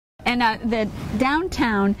And the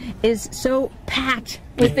downtown is so packed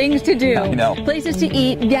with things to do. I know. Places to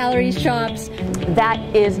eat, galleries, shops. That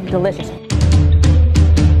is delicious.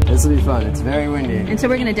 This will be fun. It's very windy. And so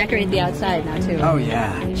we're going to decorate the outside now, too. Oh,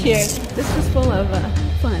 yeah. Cheers. This was full of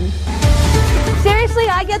fun. Seriously,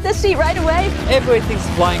 I get this seat right away? Everybody thinks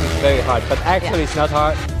flying is very hard, but actually it's not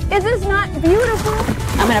hard. Is this not beautiful?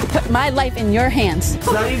 I'm going to put my life in your hands. It's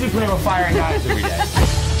not easy playing with fire and guys every day.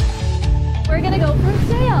 We're going to go for a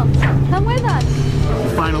sail. Come with us.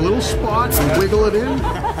 Find a little spot and wiggle it in.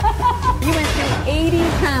 You went through 80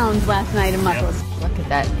 pounds last night in muscles. Look at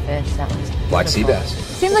that fish. That was Black sea bass.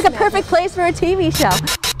 Seems like a perfect place for a TV show.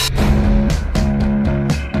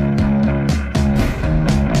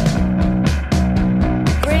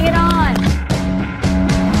 Bring it on.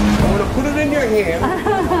 I'm going to put it in your hand,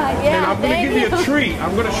 and I'm going to give you a treat.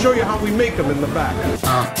 I'm going to show you how we make them in the back.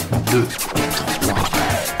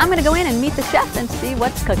 I'm going to go in and meet the chef and see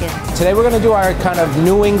what's cooking. Today we're going to do our kind of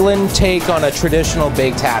New England take on a traditional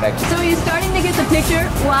baked haddock. So are you starting to get the picture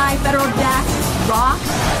why Federal Jack rocks?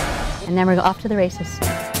 And then we're off to the races.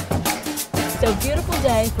 So beautiful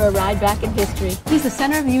day for a ride back in history. He's the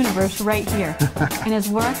center of the universe right here. And his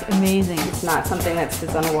work, amazing. It's not something that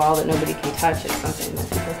sits on a wall that nobody can touch. It's something that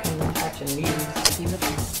people can touch and use. Beautiful.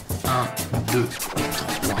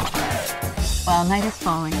 Well, night is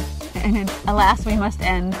falling. And alas, we must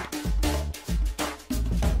end.